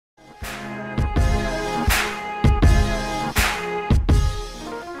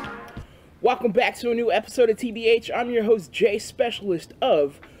welcome back to a new episode of TBH. I'm your host, Jay, specialist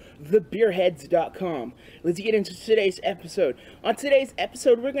of thebeerheads.com. Let's get into today's episode. On today's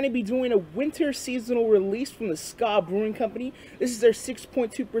episode, we're going to be doing a winter seasonal release from the Ska Brewing Company. This is their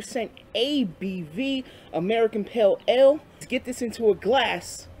 6.2% ABV American Pale Ale. Let's get this into a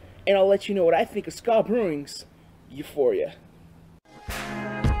glass, and I'll let you know what I think of Ska Brewing's Euphoria.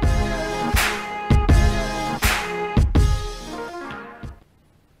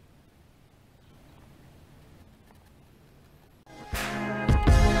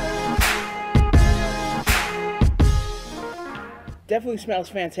 Definitely smells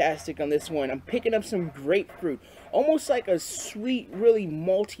fantastic on this one. I'm picking up some grapefruit, almost like a sweet, really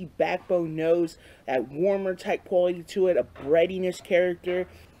malty backbone nose, that warmer type quality to it, a breadiness character,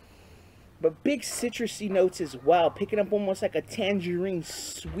 but big citrusy notes as well, picking up almost like a tangerine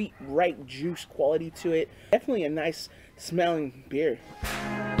sweet ripe juice quality to it. Definitely a nice smelling beer.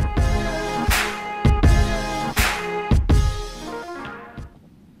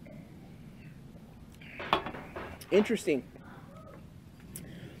 Interesting.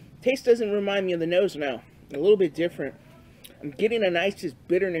 Taste doesn't remind me of the nose now. A little bit different. I'm getting a nice just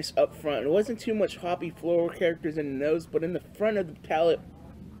bitterness up front. It wasn't too much hoppy floral characters in the nose, but in the front of the palate,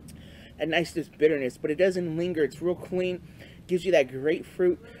 a nice just bitterness. But it doesn't linger. It's real clean. Gives you that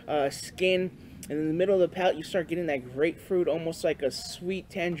grapefruit skin. And in the middle of the palate, you start getting that grapefruit, almost like a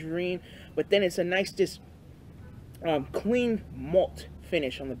sweet tangerine. But then it's a nice just clean malt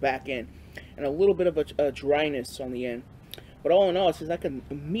finish on the back end. And a little bit of a dryness on the end. But all in all, it's just like a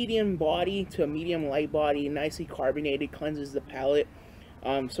medium body to a medium light body, nicely carbonated, cleanses the palate.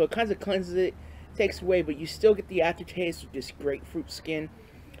 So it kind of cleanses it, takes away, but you still get the aftertaste of this grapefruit skin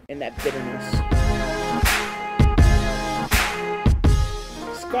and that bitterness.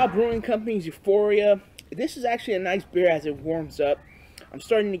 Ska Brewing Company's Euphoria. This is actually a nice beer as it warms up. I'm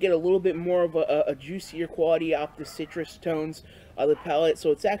starting to get a little bit more of a juicier quality off the citrus tones of the palate, so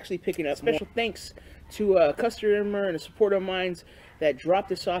it's actually picking up. Special thanks to a customer and a supporter of mine that dropped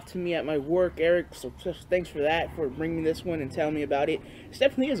this off to me at my work, Eric. So thanks for that, for bringing this one and telling me about it. It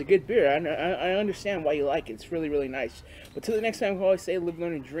definitely is a good beer. I understand why you like it. It's really, really nice. But till the next time, I always say, live,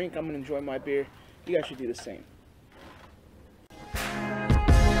 learn, and drink. I'm going to enjoy my beer. You guys should do the same.